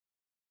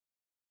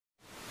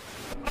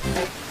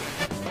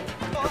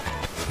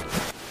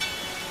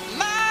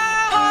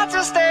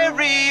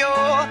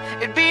stereo.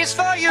 It beats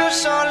for you,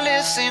 so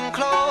listen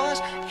close.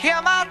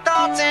 Hear my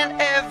thoughts in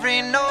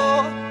every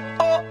note.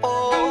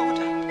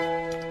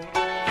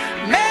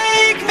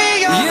 Make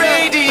me your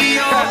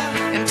radio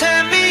and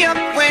turn me up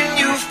when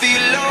you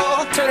feel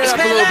low. This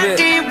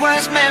melody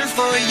was meant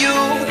for you,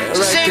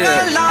 so sing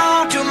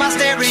along to my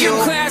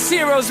stereo. Class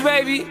heroes,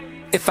 baby.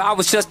 If I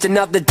was just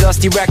another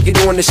dusty record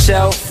on the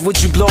shelf,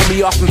 would you blow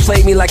me off and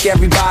play me like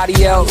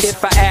everybody else?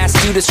 If I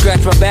asked you to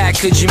scratch my back,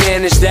 could you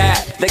manage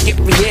that? Like if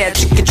we had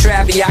chicken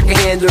travy, I can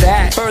handle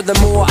that.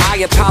 Furthermore,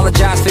 I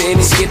apologize for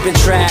any skipping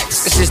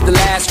tracks. It's just the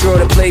last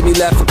girl that played me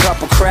left a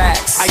couple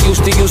cracks. I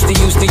used to,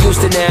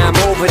 now I'm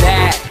over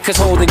that. Cause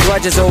holding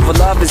grudges over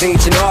love is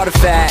ancient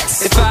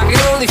artifacts. If I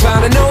could only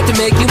find a note to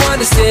make you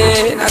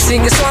understand, I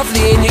sing it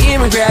softly in your ear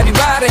and grab you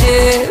by the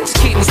hands.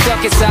 Keep me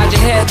stuck inside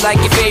your head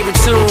like your favorite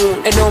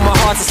tune, and know my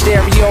heart's a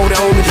stereo, the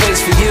only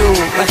place for you.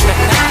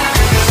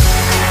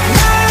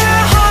 My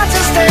heart's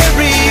a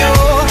stereo.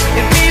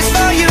 It beats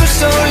for you,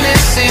 so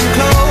listen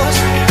close.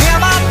 Hear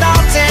my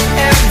thoughts in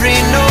every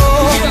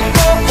note.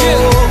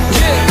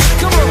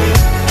 Come on.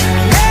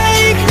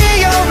 Make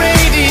me your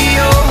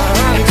radio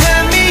and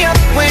turn me up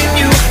when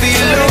you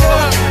feel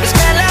low. This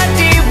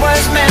melody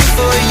was meant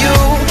for you,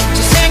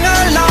 so sing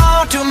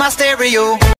along to my stereo.